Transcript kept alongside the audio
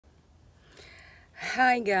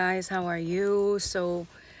Hi guys, how are you? So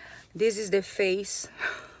this is the face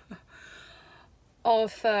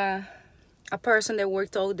of a person that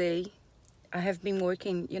worked all day. I have been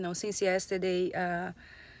working, since yesterday,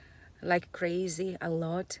 like crazy, a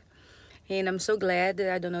lot. And I'm so glad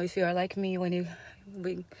that I don't know if you are like me when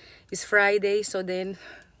it's Friday, so then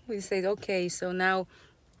we said, okay, so now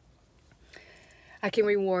I can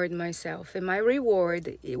reward myself. And my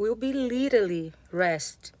reward, it will be literally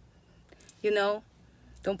rest, you know?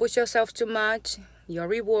 Don't push yourself too much. Your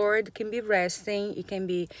reward can be resting. It can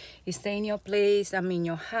be stay in your place. I mean,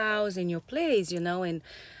 your house, in your place, and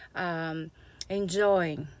um,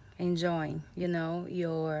 enjoying,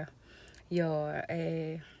 your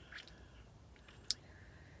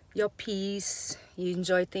your peace. You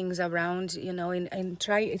enjoy things around, and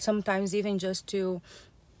try sometimes even just to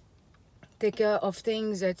take care of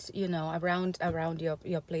things that's around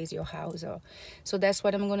your place, your house. Or so that's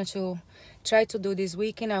what I'm going to try to do this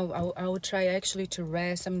weekend. I will try actually to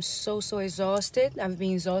rest. I'm so exhausted. I've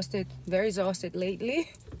been exhausted, very exhausted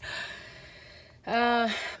lately.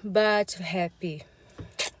 But happy.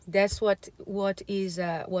 That's what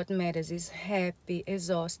matters, is happy,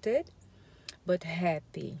 exhausted but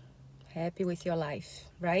happy with your life,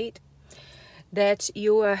 right? That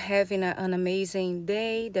you are having an amazing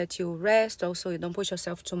day, that you rest. Also, you don't push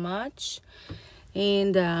yourself too much.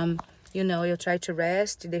 And, you try to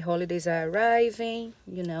rest. The holidays are arriving.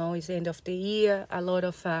 It's the end of the year. A lot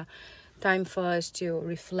of time for us to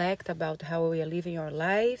reflect about how we are living our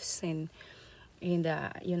lives. And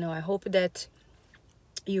I hope that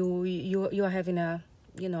you are having a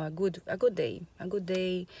good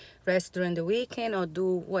day. Rest during the weekend, or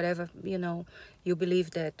do whatever you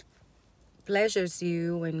believe that pleasures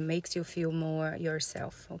you and makes you feel more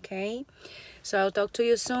yourself. Okay, so I'll talk to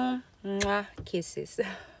you soon. Mwah, kisses.